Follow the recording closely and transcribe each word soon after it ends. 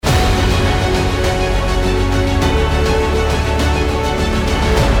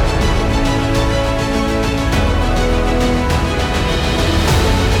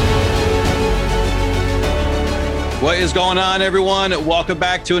What is going on, everyone? Welcome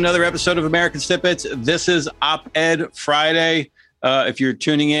back to another episode of American Snippets. This is Op-Ed Friday. If you're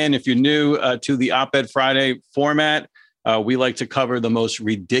tuning in, if you're new to the Op-Ed Friday format, we like to cover the most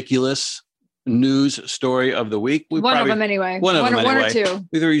ridiculous news story of the week. One of them anyway. One or two.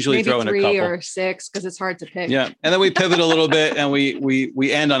 We usually maybe throw in a couple. 3 or 6 because it's hard to pick. Yeah, and then we pivot a little bit and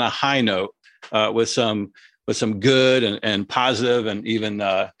we end on a high note with some good and positive and even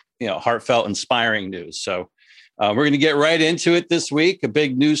heartfelt, inspiring news. So we're going to get right into it this week. A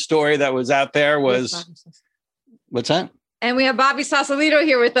big news story that was out there was what's that? And we have Bobby Sausalito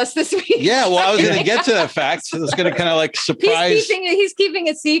here with us this week. Yeah, well, I was going to get to that fact. So it's going to kind of like surprise. He's keeping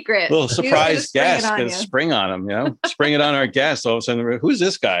it secret. A little surprise guest. Going to spring on him, spring it on our guest. All of a sudden, who's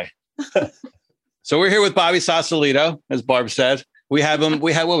this guy? So we're here with Bobby Sausalito, as Barb said. We have him.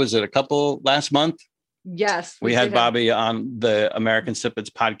 We had, what was it, a couple last month? Yes. We had Bobby on the American Snippets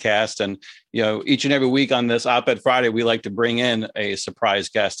podcast. And, each and every week on this Op-Ed Friday, we like to bring in a surprise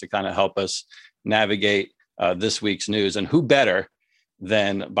guest to kind of help us navigate this week's news. And who better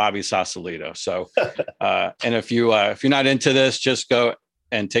than Bobby Sausalito? So, and if you're not into this, just go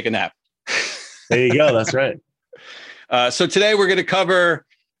and take a nap. There you go. That's right. So today we're going to cover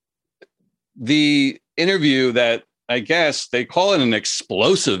the interview that I guess they call it an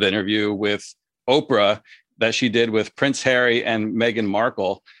explosive interview with Oprah that she did with Prince Harry and Meghan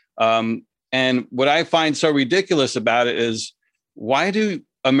Markle. And what I find so ridiculous about it is, why do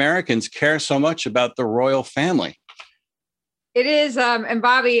Americans care so much about the royal family? It is. And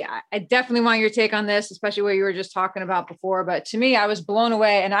Bobby, I definitely want your take on this, especially what you were just talking about before. But to me, I was blown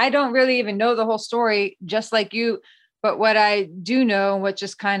away, and I don't really even know the whole story, just like you. But what I do know, what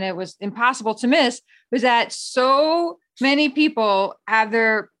just kind of was impossible to miss, was that so many people have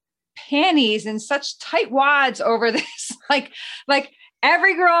their panties in such tight wads over this. like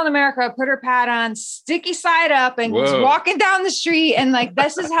every girl in America put her pad on sticky side up and was walking down the street. And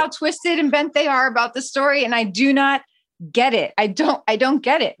this is how twisted and bent they are about the story. And I do not get it. I don't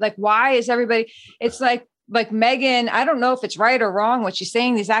get it. Why is everybody, it's like Meghan, I don't know if it's right or wrong what she's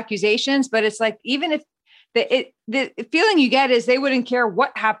saying, these accusations, but it's even if the feeling you get is they wouldn't care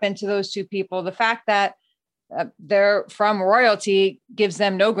what happened to those two people. The fact that they're from royalty gives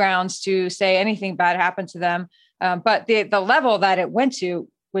them no grounds to say anything bad happened to them. But the level that it went to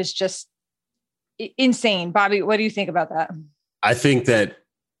was just insane. Bobby, what do you think about that? I think that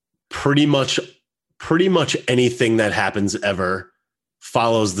pretty much anything that happens ever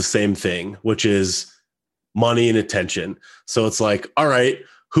follows the same thing, which is money and attention. So it's like, all right,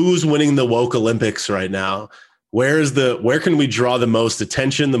 who's winning the woke Olympics right now? Where can we draw the most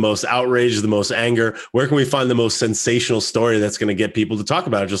attention, the most outrage, the most anger? Where can we find the most sensational story that's going to get people to talk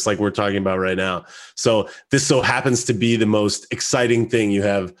about it, just like we're talking about right now? So this so happens to be the most exciting thing. You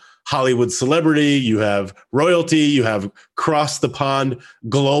have Hollywood celebrity, you have royalty, you have cross the pond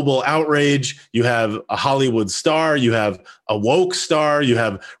global outrage, you have a Hollywood star, you have a woke star, you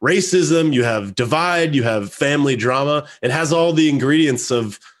have racism, you have divide, you have family drama. It has all the ingredients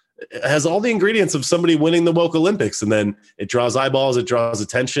of somebody winning the woke Olympics, and then it draws eyeballs, it draws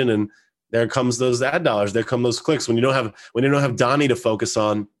attention, and there comes those ad dollars, there come those clicks. When you don't have Donnie to focus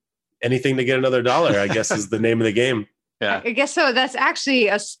on, anything to get another dollar, I guess is the name of the game. Yeah, I guess so. That's actually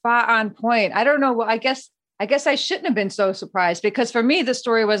a spot on point. I don't know. I guess I shouldn't have been so surprised, because for me the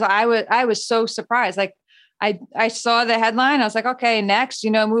story was I was so surprised. I saw the headline, I was like, okay, next,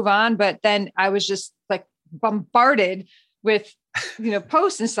 move on. But then I was just bombarded with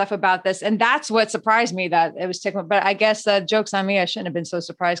posts and stuff about this. And that's what surprised me, that it was taken. But I guess joke's on me. I shouldn't have been so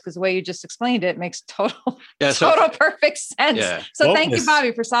surprised, because the way you just explained it makes total perfect sense. Yeah. So wokeness. Thank you,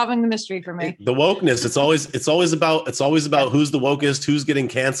 Bobby, for solving the mystery for me. The wokeness, it's always about who's the wokest, who's getting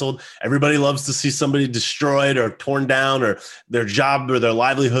canceled. Everybody loves to see somebody destroyed or torn down, or their job or their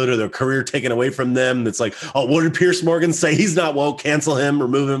livelihood or their career taken away from them. It's like, oh, what did Piers Morgan say? He's not woke. Cancel him,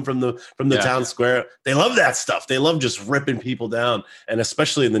 remove him from the town square. They love that stuff. They love just ripping people down. And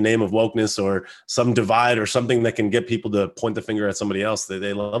especially in the name of wokeness or some divide or something that can get people to point the finger at somebody else.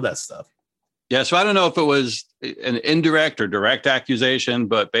 They love that stuff. Yeah. So I don't know if it was an indirect or direct accusation,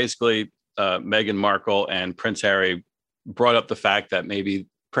 but basically Meghan Markle and Prince Harry brought up the fact that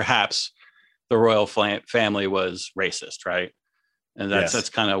perhaps the royal family was racist, right? And that's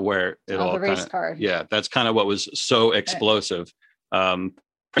kind of where it all the race card. Yeah, that's kind of what was so explosive.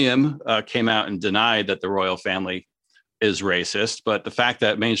 Premium came out and denied that the royal family is racist, but the fact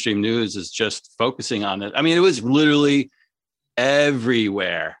that mainstream news is just focusing on it. I mean, it was literally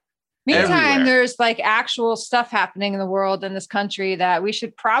everywhere. Meantime, there's actual stuff happening in the world, in this country, that we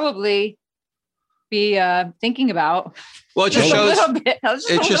should probably be thinking about. Well, it just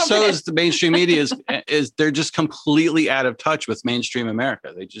shows the mainstream media is they're just completely out of touch with mainstream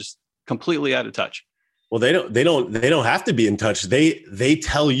America. They just completely out of touch. Well, they don't have to be in touch. They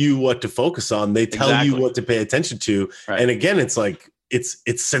tell you what to focus on. They tell you what to pay attention to. Right. And again, it's like, it's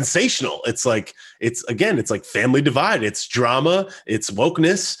sensational. It's like Family Divide. It's drama. It's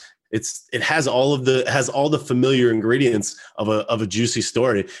wokeness. It has all the familiar ingredients of a juicy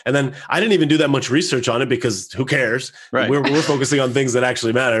story. And then I didn't even do that much research on it because who cares? Right. We're focusing on things that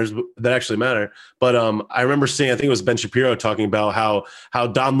actually matter. But I remember seeing, I think it was Ben Shapiro talking about how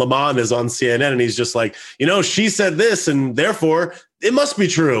Don Lemon is on CNN and he's just like, she said this and therefore it must be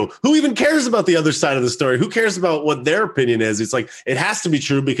true. Who even cares about the other side of the story? Who cares about what their opinion is? It's like, it has to be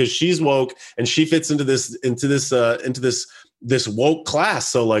true because she's woke and she fits into this woke class.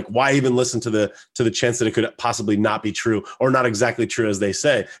 So like, why even listen to the chance that it could possibly not be true or not exactly true as they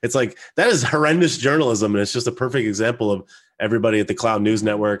say? It's like, that is horrendous journalism. And it's just a perfect example of everybody at the Cloud News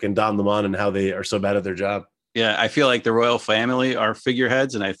Network and Don Lemon and how they are so bad at their job. Yeah. I feel like the royal family are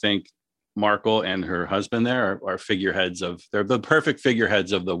figureheads. And I think Markle and her husband there are figureheads they're the perfect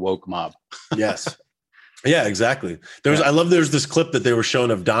figureheads of the woke mob. Yes. Yeah, exactly. There's this clip that they were showing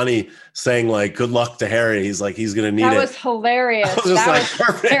of Donnie saying like, good luck to Harry. He's like, he's going to need it. That was hilarious.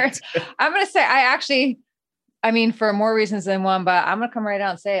 Perfect. I'm going to say, I mean, for more reasons than one, but I'm going to come right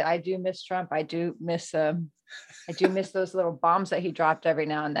out and say it. I do miss Trump. I do miss those little bombs that he dropped every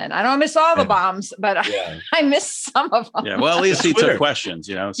now and then. I don't miss all the bombs, but I miss some of them. Yeah. Well, at least he took questions,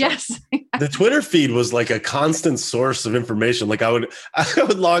 So. Yes. The Twitter feed was like a constant source of information. Like I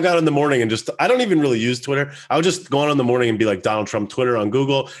would log out in the morning and I don't even really use Twitter. I would just go on in the morning and be like Donald Trump Twitter on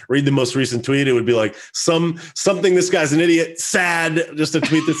Google, read the most recent tweet. It would be like something, this guy's an idiot, sad, just a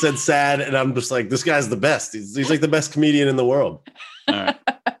tweet that said sad. And I'm just like, this guy's the best. He's like the best comedian in the world. All right.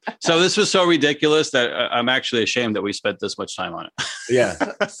 So this was so ridiculous that I'm actually ashamed that we spent this much time on it. Yeah.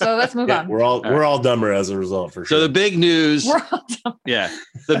 So let's move on. We're all dumber as a result, for sure. So the big news. We're all dumber. Yeah.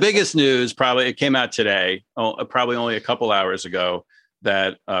 The biggest news it came out today, probably only a couple hours ago,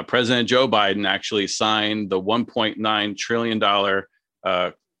 that President Joe Biden actually signed the $1.9 trillion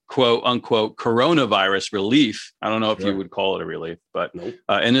quote unquote coronavirus relief. I don't know if you would call it a relief, but nope.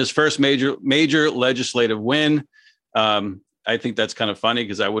 In his first major legislative win. I think that's kind of funny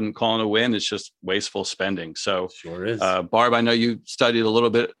because I wouldn't call it a win. It's just wasteful spending. So sure is. Barb, I know you studied a little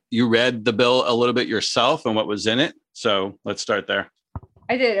bit. You read the bill a little bit yourself and what was in it. So let's start there.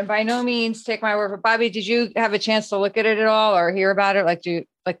 I did. And by no means take my word for Bobby. Did you have a chance to look at it at all or hear about it?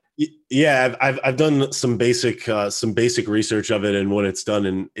 Yeah, I've done some basic research of it and what it's done.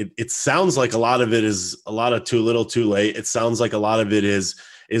 And it sounds like a lot of it is a lot of too little, too late. It sounds like a lot of it is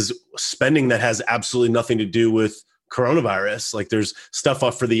spending that has absolutely nothing to do with coronavirus. Like there's stuff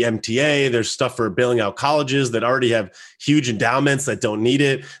up for the MTA, there's stuff for bailing out colleges that already have huge endowments that don't need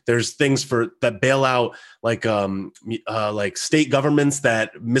it. There's things that bail out like state governments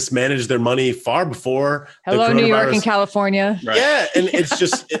that mismanage their money far before. Hello, New York and California. Right. Yeah. And it's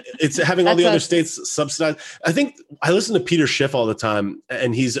just, it's having all the other states subsidized. I think I listen to Peter Schiff all the time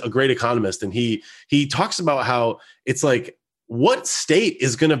and he's a great economist. And he talks about how it's like, what state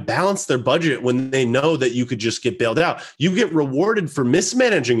is going to balance their budget when they know that you could just get bailed out? You get rewarded for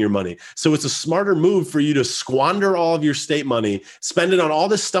mismanaging your money. So it's a smarter move for you to squander all of your state money, spend it on all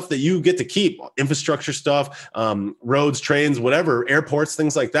this stuff that you get to keep, infrastructure stuff, roads, trains, whatever, airports,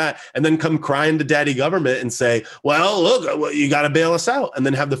 things like that, and then come crying to daddy government and say, well, look, you got to bail us out. And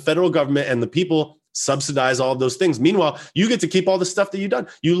then have the federal government and the people subsidize all of those things. Meanwhile, you get to keep all the stuff that you've done.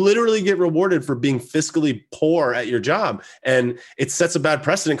 You literally get rewarded for being fiscally poor at your job. And it sets a bad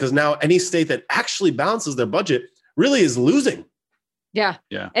precedent because now any state that actually balances their budget really is losing. Yeah.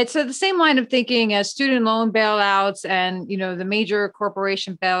 It's the same line of thinking as student loan bailouts and, the major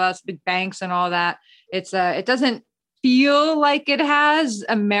corporation bailouts, big banks and all that. It doesn't feel like it has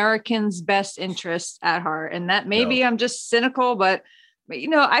Americans' best interests at heart. And that maybe I'm just cynical, but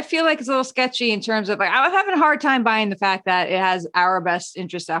I feel like it's a little sketchy in terms of I was having a hard time buying the fact that it has our best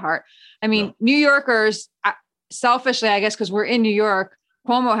interests at heart. I mean, New Yorkers, selfishly, I guess, because we're in New York,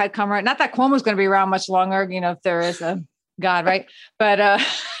 Cuomo had come around. Not that Cuomo's going to be around much longer, if there is a God, right? But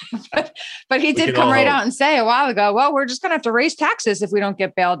he did come right out and say a while ago, well, we're just going to have to raise taxes if we don't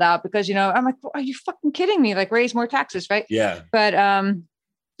get bailed out because, I'm like, are you fucking kidding me? Like raise more taxes, right? Yeah. But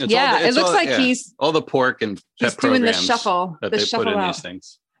it looks like he's all the pork and he's doing the shuffle that they put in these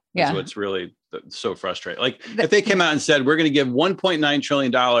things. Yeah, what's really so frustrating. Like if they came out and said we're going to give $1.9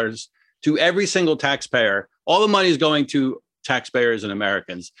 trillion to every single taxpayer, all the money is going to taxpayers and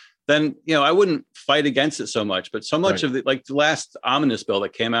Americans. then, I wouldn't fight against it so much. But so much of the last omnibus bill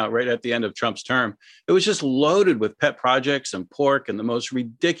that came out right at the end of Trump's term, it was just loaded with pet projects and pork and the most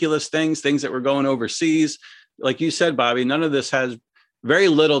ridiculous things that were going overseas. Like you said, Bobby, none of this has very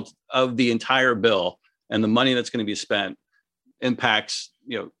little of the entire bill, and the money that's going to be spent impacts,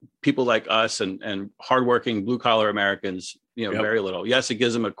 people like us and hardworking blue collar Americans, very little. Yes, it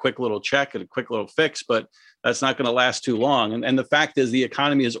gives them a quick little check and a quick little fix, but that's not going to last too long. And the fact is the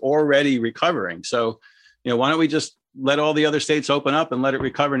economy is already recovering. So, why don't we just let all the other states open up and let it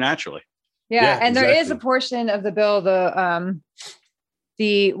recover naturally? Yeah. And exactly. There is a portion of the bill,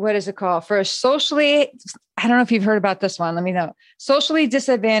 what is it called? For socially, I don't know if you've heard about this one. Let me know. Socially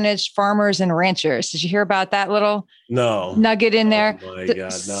disadvantaged farmers and ranchers. Did you hear about that little nugget in there? Oh my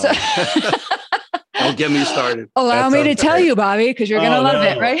God, no. Don't get me started. Allow me to tell you, Bobby, because you're going to love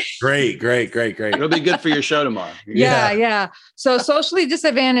it, right? Great. It'll be good for your show tomorrow. Yeah. So socially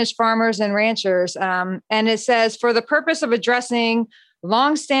disadvantaged farmers and ranchers. And it says, for the purpose of addressing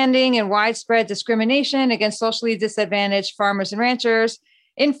longstanding and widespread discrimination against socially disadvantaged farmers and ranchers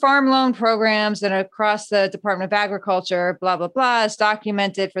in farm loan programs and across the Department of Agriculture, blah, blah, blah, is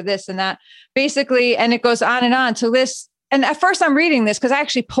documented for this and that. Basically, and it goes on to list. And at first I'm reading this because I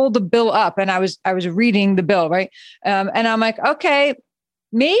actually pulled the bill up and I was reading the bill, right? And I'm like, okay,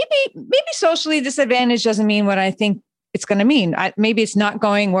 maybe socially disadvantaged doesn't mean what I think it's going to mean. Maybe it's not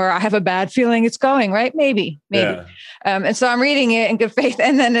going where I have a bad feeling it's going, right? Maybe. Yeah. And so I'm reading it in good faith.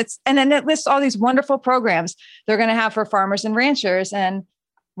 And then it lists all these wonderful programs they're going to have for farmers and ranchers. And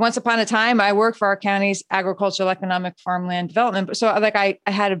once upon a time, I worked for our county's agricultural economic farmland development. So I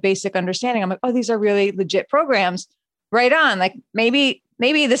had a basic understanding. I'm like, oh, these are really legit programs. Right on. Like maybe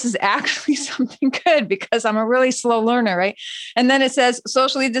this is actually something good because I'm a really slow learner, right? And then it says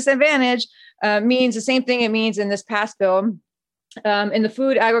socially disadvantaged means the same thing it means in this past bill in the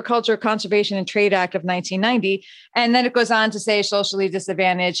Food, Agriculture, Conservation and Trade Act of 1990. And then it goes on to say socially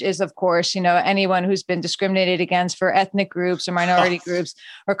disadvantaged is, of course, anyone who's been discriminated against for ethnic groups or minority groups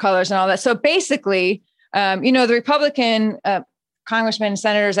or colors and all that. So basically, the Republican congressmen and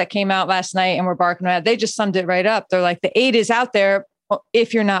senators that came out last night and were barking at it, they just summed it right up. They're like, the aid is out there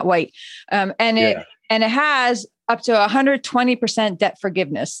if you're not white. It has up to 120% debt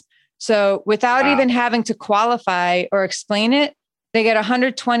forgiveness. So without even having to qualify or explain it, they get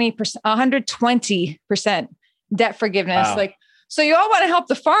 120% debt forgiveness. Wow. So you all want to help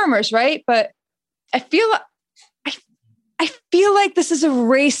the farmers, right? But I feel like this is a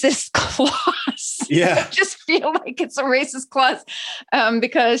racist clause. Yeah. I just feel like it's a racist clause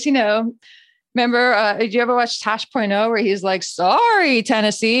because, remember, did you ever watch Tosh Point Oh where he's like, sorry,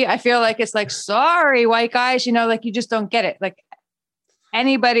 Tennessee? I feel like it's like, sorry, white guys, you just don't get it. Like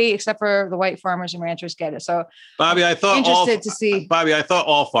anybody except for the white farmers and ranchers get it. So Bobby, I thought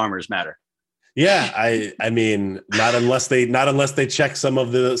all farmers matter. Yeah, I mean, not unless they check some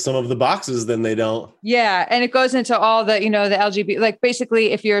of the boxes, then they don't. Yeah, and it goes into all the the LGBT. Like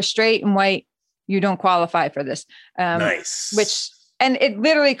basically, if you're straight and white, you don't qualify for this. Nice. And it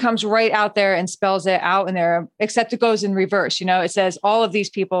literally comes right out there and spells it out in there. Except it goes in reverse. It says all of these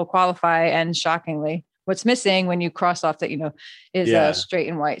people qualify, and shockingly, what's missing when you cross off that is straight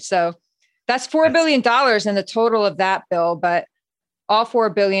and white. So that's $4 billion in the total of that bill, but all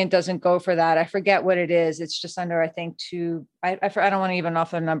 $4 billion doesn't go for that. I forget what it is. It's just under, I think, I don't want to even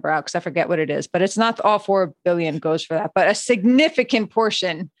offer the number out because I forget what it is, but it's not all $4 billion goes for that, but a significant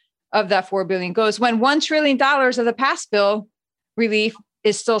portion of that $4 billion goes when $1 trillion of the past bill relief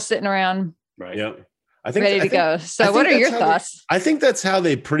is still sitting around. Right. Yep. Ready to go. So what are your thoughts? I think that's how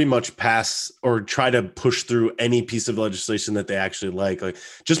they pretty much pass or try to push through any piece of legislation that they actually like. Like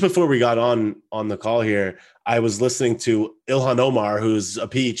just before we got on the call here, I was listening to Ilhan Omar, who's a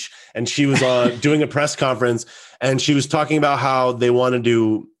peach, and she was doing a press conference, and she was talking about how they want to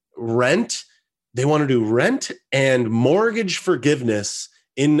do rent. They want to do rent and mortgage forgiveness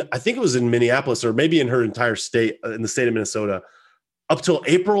I think it was in Minneapolis or maybe in her entire state, in the state of Minnesota, up till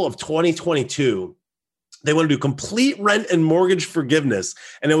April of 2022. They want to do complete rent and mortgage forgiveness.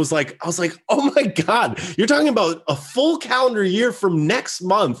 And I was like, oh my God, you're talking about a full calendar year from next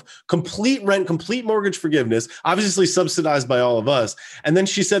month, complete rent, complete mortgage forgiveness, obviously subsidized by all of us. And then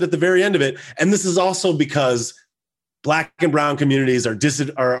she said at the very end of it, and this is also because Black and brown communities are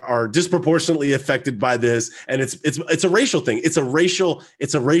disproportionately affected by this, and it's a racial thing. It's a racial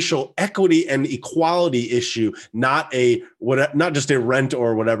equity and equality issue, not just a rent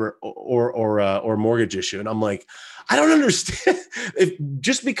or whatever or mortgage issue. And I'm like, I don't understand. If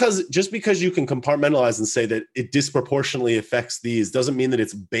just because you can compartmentalize and say that it disproportionately affects these doesn't mean that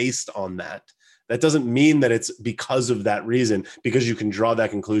it's based on that. That doesn't mean that it's because of that reason, because you can draw that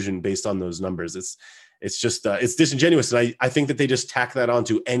conclusion based on those numbers. It's just, it's disingenuous. And I think that they just tack that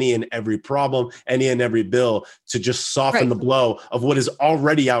onto any and every problem, any and every bill to just soften the blow of what is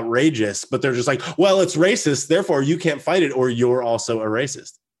already outrageous. But they're just like, well, it's racist, therefore you can't fight it, or you're also a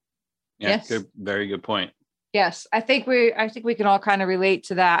racist. Yeah, yes. Good, very good point. Yes, I think we can all kind of relate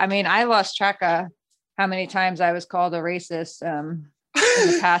to that. I mean, I lost track of how many times I was called a racist in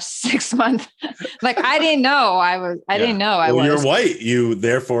the past 6 months. Like I didn't know I was. Well, you're white.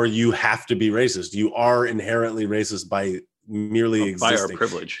 Therefore you have to be racist. You are inherently racist by merely existing. By our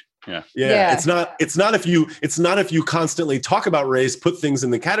privilege. Yeah. It's not if you constantly talk about race, put things in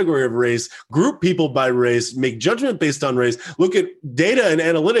the category of race, group people by race, make judgment based on race, look at data and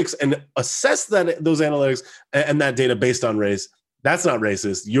analytics and assess those analytics and that data based on race. That's not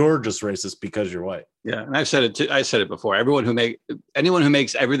racist. You're just racist because you're white. Yeah. And I've said it too. I said it before. Anyone who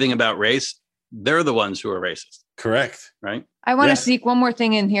makes everything about race, they're the ones who are racist. Correct. Right. I want to sneak one more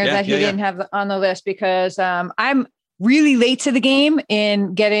thing in here that he didn't have on the list, because I'm really late to the game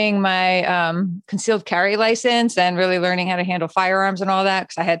in getting my concealed carry license and really learning how to handle firearms and all that.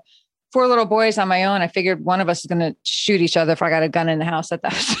 Cause I had 4 little boys on my own. I figured one of us is going to shoot each other if I got a gun in the house at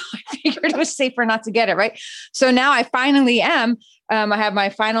that. So I figured it was safer not to get it. Right. So now I finally am. I have my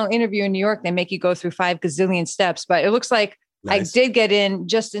final interview in New York. They make you go through 5 gazillion steps, but it looks like I did get in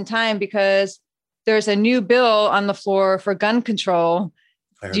just in time because there's a new bill on the floor for gun control.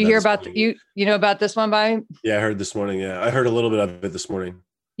 Do you hear about you know about this one, Bobby? Yeah, I heard this morning. Yeah, I heard a little bit of it this morning.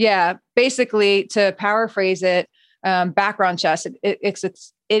 Yeah, basically, to paraphrase it, background checks.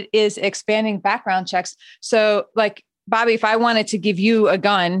 It is expanding background checks. So, like Bobby, if I wanted to give you a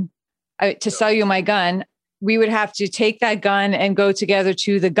gun to sell you my gun, we would have to take that gun and go together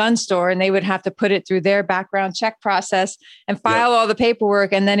to the gun store, and they would have to put it through their background check process and file all the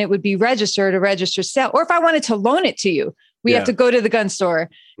paperwork, and then it would be registered, a registered sale. Or if I wanted to loan it to you, we have to go to the gun store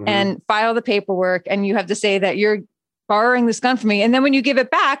and file the paperwork. And you have to say that you're borrowing this gun from me. And then when you give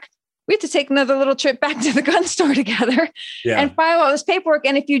it back, we have to take another little trip back to the gun store together and file all this paperwork.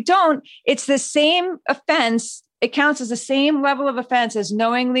 And if you don't, it's the same offense. It counts as the same level of offense as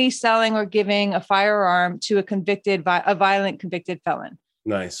knowingly selling or giving a firearm to a violent convicted felon.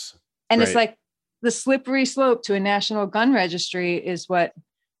 Nice. And it's like the slippery slope to a national gun registry is what,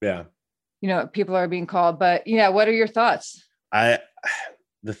 people are being called. But what are your thoughts? The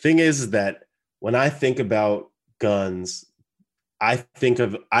thing is that when I think about guns, I think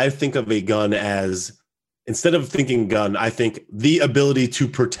of a gun as, instead of thinking gun, I think the ability to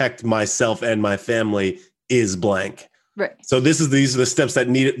protect myself and my family is blank. Right. So these are the steps that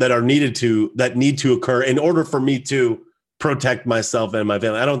need to occur in order for me to protect myself and my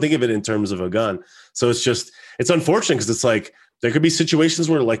family. I don't think of it in terms of a gun. So it's unfortunate because it's like, there could be situations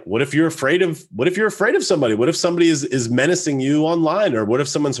where, like, what if you're afraid of somebody? What if somebody is menacing you online, or what if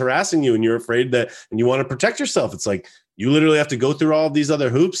someone's harassing you and you're afraid and you want to protect yourself? It's like, you literally have to go through all of these other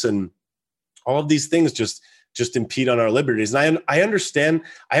hoops, and all of these things just impede on our liberties. And I understand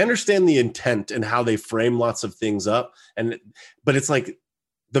the intent and how they frame lots of things up. But it's like,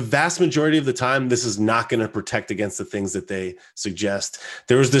 the vast majority of the time, this is not going to protect against the things that they suggest.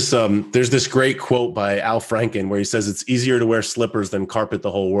 There's this great quote by Al Franken where he says it's easier to wear slippers than carpet the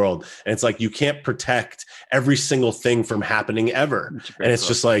whole world. And it's like, you can't protect every single thing from happening ever. And it's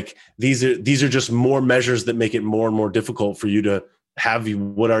just like, these are just more measures that make it more and more difficult for you to have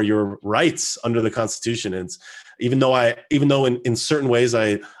what are your rights under the Constitution. And even though in certain ways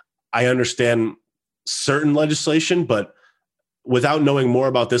I understand certain legislation, but without knowing more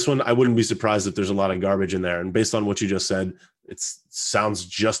about this one, I wouldn't be surprised if there's a lot of garbage in there. And based on what you just said, it sounds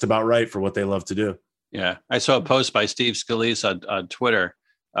just about right for what they love to do. Yeah. I saw a post by Steve Scalise on Twitter.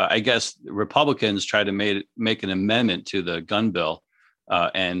 I guess Republicans tried to make an amendment to the gun bill.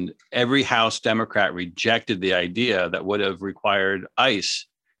 And every House Democrat rejected the idea that would have required ICE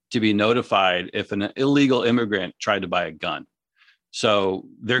to be notified if an illegal immigrant tried to buy a gun. So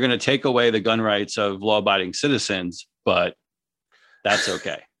they're going to take away the gun rights of law-abiding citizens, but that's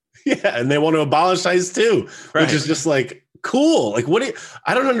okay. Yeah, and they want to abolish ICE too, which is just like, cool. Like,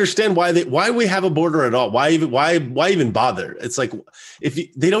 I don't understand why we have a border at all. Why even bother? It's like,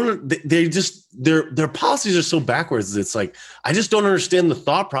 their policies are so backwards. It's like, I just don't understand the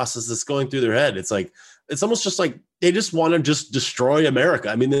thought process that's going through their head. It's like, it's almost just like they just want to just destroy America.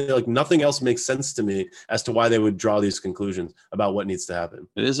 I mean, like, nothing else makes sense to me as to why they would draw these conclusions about what needs to happen.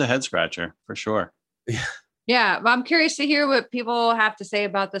 It is a head scratcher for sure. Yeah. Yeah, well, I'm curious to hear what people have to say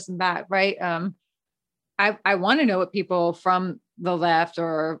about this and back, right? I want to know what people from the left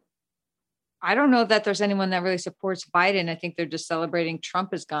or I don't know that there's anyone that really supports Biden. I think they're just celebrating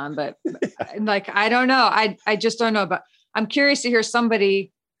Trump is gone, but like, I don't know. I just don't know, but I'm curious to hear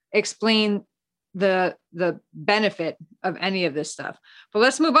somebody explain the benefit of any of this stuff. But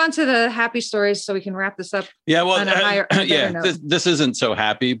let's move on to the happy stories so we can wrap this up. Yeah, well, on a higher, this isn't so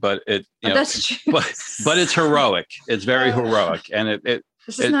happy, but that's true. but it's heroic. It's very heroic, and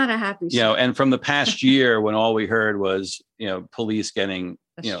this is not a happy story. And from the past year, when all we heard was police getting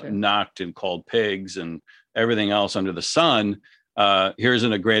knocked and called pigs and everything else under the sun, here's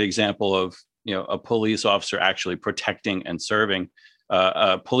a great example of a police officer actually protecting and serving.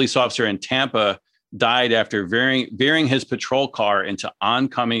 A police officer in Tampa died after veering his patrol car into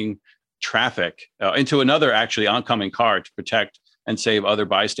oncoming traffic, into another actually oncoming car to protect and save other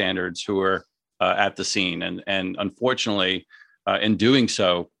bystanders who were at the scene. And unfortunately, in doing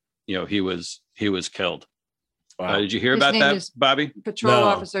so, he was killed. Wow. Did you hear about that, Bobby? Patrol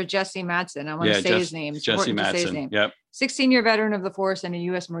Officer Jesse Matson. I want to say his name. It's Jesse Matson. Yep. 16-year veteran of the force and a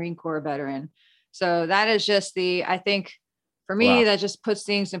U.S. Marine Corps veteran. So that is just I think for me, that just puts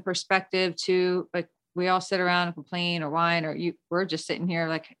things in perspective too. Like we all sit around and complain or whine, or we're just sitting here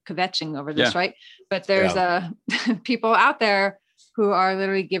like kvetching over this, right? But there's people out there who are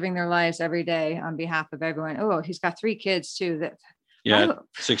literally giving their lives every day on behalf of everyone. Oh, he's got 3 kids too.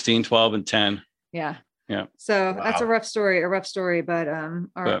 16, 12, and 10. Yeah. Yeah. So that's a rough story, but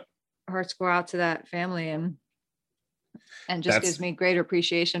our hearts go out to that family and just gives me greater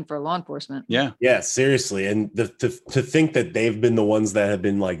appreciation for law enforcement. Yeah. Yeah, seriously. And to think that they've been the ones that have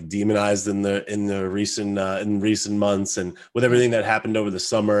been like demonized in the recent months, and with everything that happened over the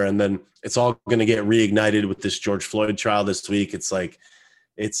summer, and then it's all going to get reignited with this George Floyd trial this week. It's like,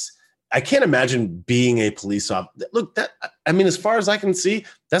 I can't imagine being a police officer. Look, as far as I can see,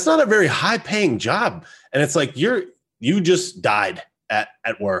 that's not a very high paying job. And it's like, you just died at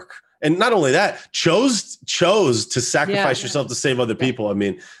work. And not only that, chose to sacrifice yourself to save other people. I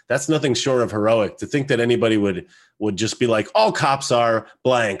mean, that's nothing short of heroic. To think that anybody would just be like, all cops are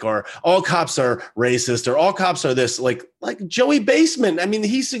blank, or all cops are racist, or all cops are this, like Joey Basement. I mean,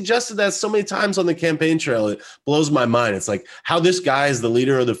 he suggested that so many times on the campaign trail. It blows my mind. It's like how this guy is the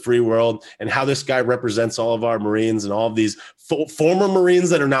leader of the free world, and how this guy represents all of our Marines and all of these former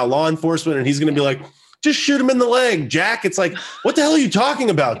Marines that are now law enforcement. And he's going to be like, just shoot him in the leg, Jack. It's like, what the hell are you talking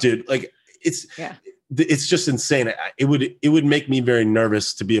about, dude? Like, it's just insane. It would make me very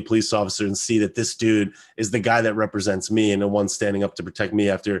nervous to be a police officer and see that this dude is the guy that represents me and the one standing up to protect me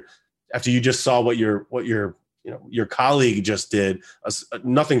after you just saw what your colleague just did,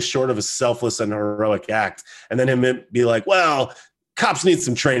 nothing short of a selfless and heroic act. And then him be like, well, cops need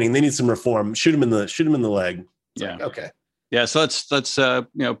some training. They need some reform. Shoot him in the leg. It's like, okay. Yeah. So let's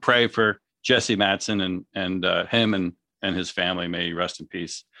pray for Jesse Matson and him and his family. May he rest in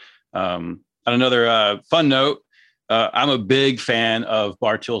peace. On another fun note, I'm a big fan of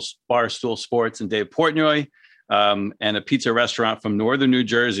Barstool Sports and Dave Portnoy, and a pizza restaurant from northern New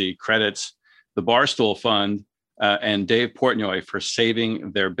Jersey credits the Barstool Fund and Dave Portnoy for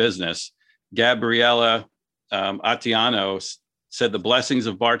saving their business. Gabriella Attiano said the blessings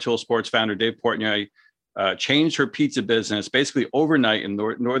of Barstool Sports founder Dave Portnoy changed her pizza business basically overnight in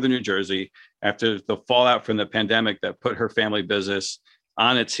northern New Jersey after the fallout from the pandemic that put her family business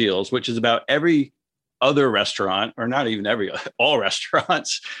on its heels, which is about every other restaurant, or not even all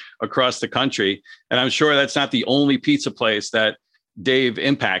restaurants across the country. And I'm sure that's not the only pizza place that Dave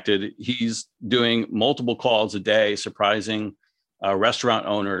impacted. He's doing multiple calls a day, surprising restaurant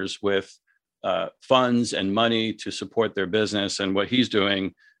owners with funds and money to support their business. And what he's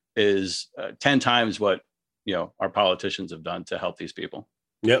doing is 10 times what our politicians have done to help these people.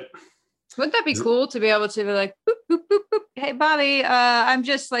 Yep. Wouldn't that be cool to be able to be like, boop, boop, boop, boop. Hey, Bobby, I'm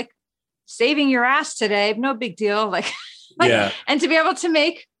just like saving your ass today. No big deal. Like, and to be able to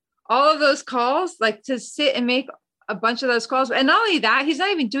make all of those calls, like to sit and make a bunch of those calls. And not only that, he's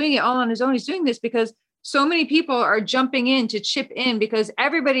not even doing it all on his own. He's doing this because so many people are jumping in to chip in, because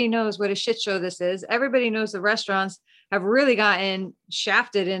everybody knows what a shit show this is. Everybody knows the restaurants have really gotten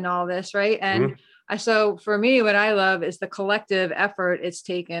shafted in all this. Right. And so for me, what I love is the collective effort it's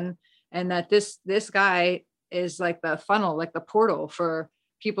taken. And that this guy is like the funnel, like the portal for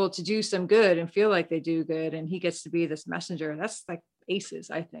people to do some good and feel like they do good. And he gets to be this messenger. That's like aces,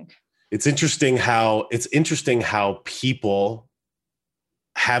 I think. It's interesting how people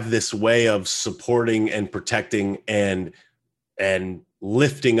have this way of supporting and protecting and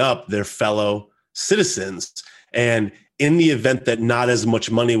lifting up their fellow citizens. And in the event that not as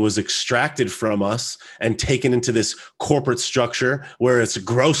much money was extracted from us and taken into this corporate structure where it's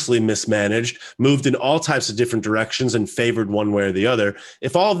grossly mismanaged, moved in all types of different directions and favored one way or the other,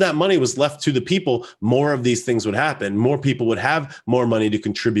 if all of that money was left to the people, more of these things would happen. More people would have more money to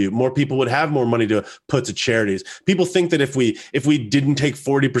contribute. More people would have more money to put to charities. People think that if we didn't take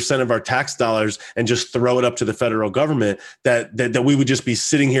 40% of our tax dollars and just throw it up to the federal government, that we would just be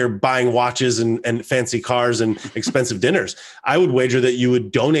sitting here buying watches and fancy cars and expensive dinners. I would wager that you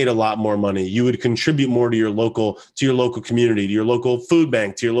would donate a lot more money. You would contribute more to your local community, to your local food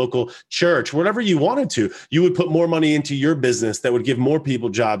bank, to your local church, whatever you wanted to. You would put more money into your business that would give more people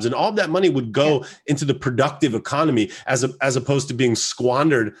jobs, and all of that money would go into the productive economy as opposed to being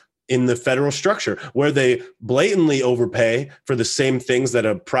squandered in the federal structure where they blatantly overpay for the same things that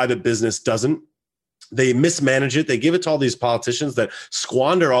a private business doesn't. They mismanage it. They give it to all these politicians that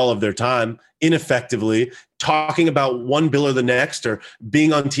squander all of their time ineffectively, talking about one bill or the next, or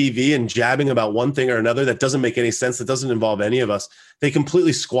being on TV and jabbing about one thing or another that doesn't make any sense, that doesn't involve any of us. They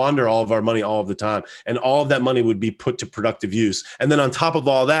completely squander all of our money all of the time. And all of that money would be put to productive use. And then on top of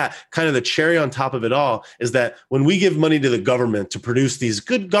all that, kind of the cherry on top of it all is that when we give money to the government to produce these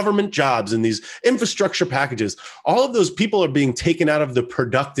good government jobs and these infrastructure packages, all of those people are being taken out of the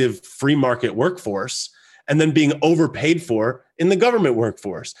productive free market workforce and then being overpaid for in the government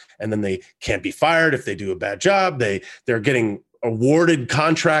workforce. And then they can't be fired if they do a bad job. They're getting awarded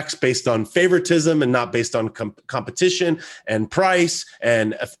contracts based on favoritism and not based on competition and price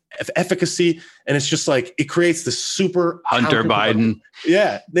and efficacy. And it's just like, it creates this super Hunter Biden.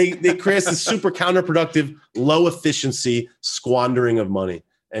 Yeah. They create this super counterproductive, low efficiency squandering of money.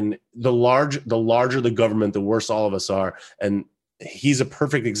 And the larger the government, the worse all of us are. And he's a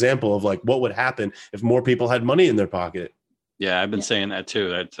perfect example of like what would happen if more people had money in their pocket. Yeah, I've been saying that too.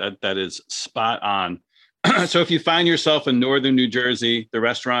 That is spot on. So if you find yourself in northern New Jersey, the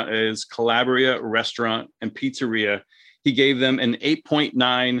restaurant is Calabria Restaurant and Pizzeria. He gave them an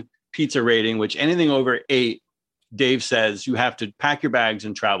 8.9 pizza rating, which anything over 8, Dave says you have to pack your bags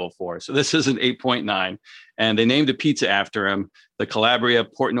and travel for. So this is an 8.9. And they named a pizza after him, the Calabria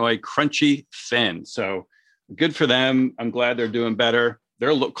Portnoy Crunchy Thin. So good for them. I'm glad they're doing better.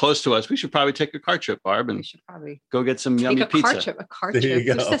 They're close to us. We should probably take a car trip, Barb, and go get some yummy pizza. A car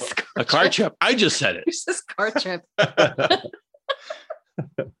trip. A car trip. I just said it. Who's this car trip? All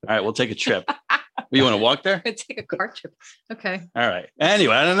right, we'll take a trip. You want to walk there? Take a car trip. Okay. All right.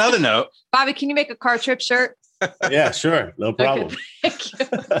 Anyway, on another note, Bobby, can you make a car trip shirt? Yeah, sure. No problem. Okay, thank you.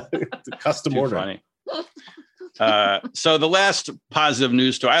 It's a custom order. Funny. So the last positive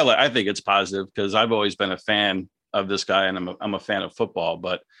news story, I think it's positive because I've always been a fan of this guy and I'm a fan of football,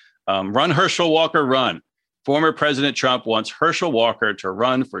 but run Herschel Walker, run. Former President Trump wants Herschel Walker to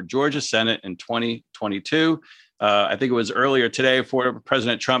run for Georgia Senate in 2022. I think it was earlier today, former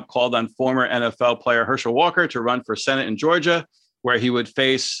President Trump called on former NFL player Herschel Walker to run for Senate in Georgia, where he would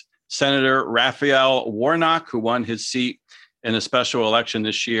face Senator Raphael Warnock, who won his seat in a special election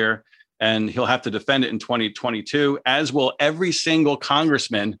this year. And he'll have to defend it in 2022, as will every single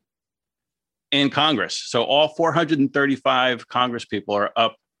congressman in Congress. So all 435 congresspeople are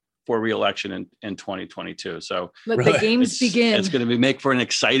up for re-election in 2022. So let the games begin. It's going to make for an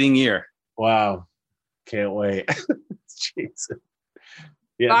exciting year. Wow. Can't wait. Jesus.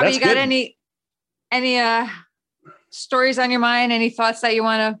 Yeah, Bobby, you got any stories on your mind? Any thoughts that you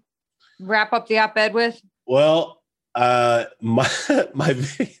want to wrap up the op-ed with? Well, my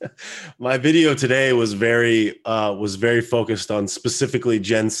video today was very focused on specifically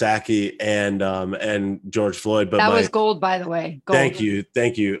Jen Psaki and George Floyd. But that was gold, by the way. Gold.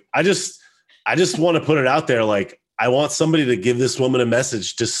 Thank you. I just want to put it out there. Like, I want somebody to give this woman a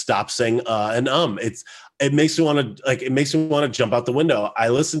message to stop saying and It makes me want to jump out the window. I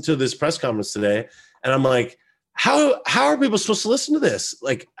listened to this press conference today, and I'm like, how are people supposed to listen to this?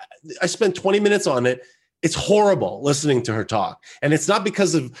 Like, I spent 20 minutes on it. It's horrible listening to her talk. And it's not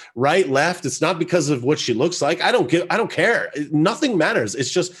because of right, left. It's not because of what she looks like. I don't care. Nothing matters. It's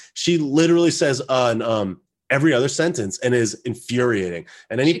just, she literally says, every other sentence and is infuriating.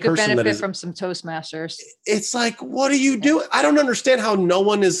 And any person that is from some Toastmasters. It's like, what are you doing? I don't understand how no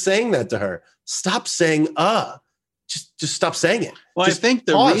one is saying that to her. Stop saying, just stop saying it. Well, just I think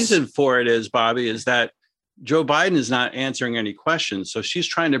the pause. reason for it is, Bobby, is that Joe Biden is not answering any questions. So she's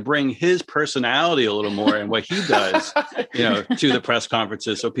trying to bring his personality a little more and what he does, to the press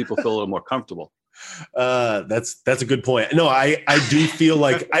conferences so people feel a little more comfortable. That's a good point. No, I do feel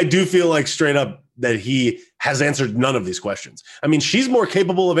like straight up that he has answered none of these questions. I mean, she's more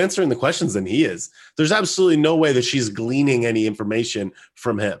capable of answering the questions than he is. There's absolutely no way that she's gleaning any information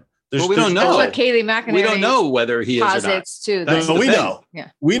from him. Well, we don't know. That's what Kayleigh McEnany We don't know whether he is or not. posits too. No, we know. Yeah.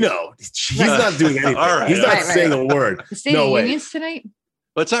 We know. He's not doing anything. All right. He's not Right. saying a word. The State No of way. Unions tonight.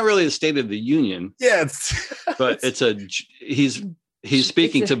 Well, it's not really the State of the Union, Yeah, it's but he's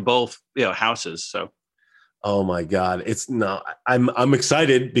speaking to both houses. So oh my God. I'm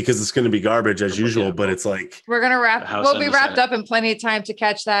excited because it's going to be garbage as usual, but it's like We're gonna we'll be wrapped Senate. up in plenty of time to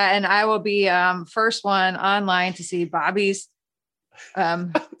catch that, and I will be first one online to see Bobby's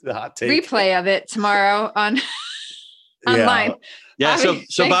the hot take. replay of it tomorrow on online. yeah. Bobby, So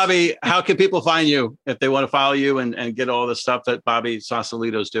thanks. Bobby, how can people find you if they want to follow you and get all the stuff that Bobby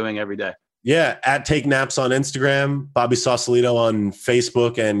Sausalito is doing every day? Yeah, at Take Naps on Instagram, Bobby Sausalito on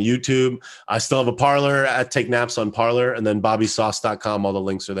Facebook and YouTube. I still have a parlor at Take Naps on Parlor, and then bobbysauce.com. All the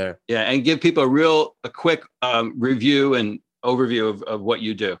links are there. Yeah, and give people a quick review and overview of what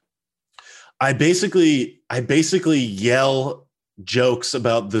you do. I basically yell jokes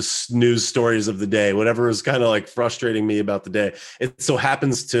about the news stories of the day, whatever is kind of like frustrating me about the day. It so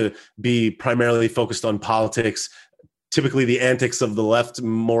happens to be primarily focused on politics, typically the antics of the left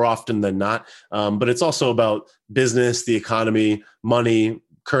more often than not. But it's also about business, the economy, money,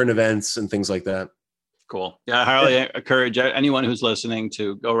 current events, and things like that. Cool. Yeah, I highly encourage anyone who's listening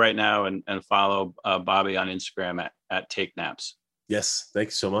to go right now and follow Bobby on Instagram at Take Naps. Yes. Thank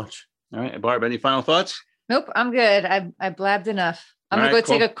you so much. All right, Barb, any final thoughts? Nope, I'm good. I blabbed enough. I'm All gonna right,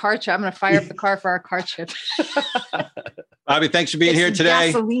 go take cool. a car trip. I'm gonna fire up the car for our car trip. Bobby, thanks for being Get here some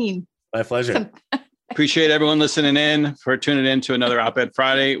today. Gasoline. My pleasure. Appreciate everyone listening in, for tuning in to another Op-Ed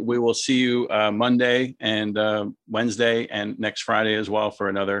Friday. We will see you Monday and Wednesday and next Friday as well for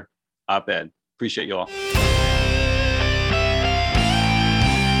another Op-Ed. Appreciate you all.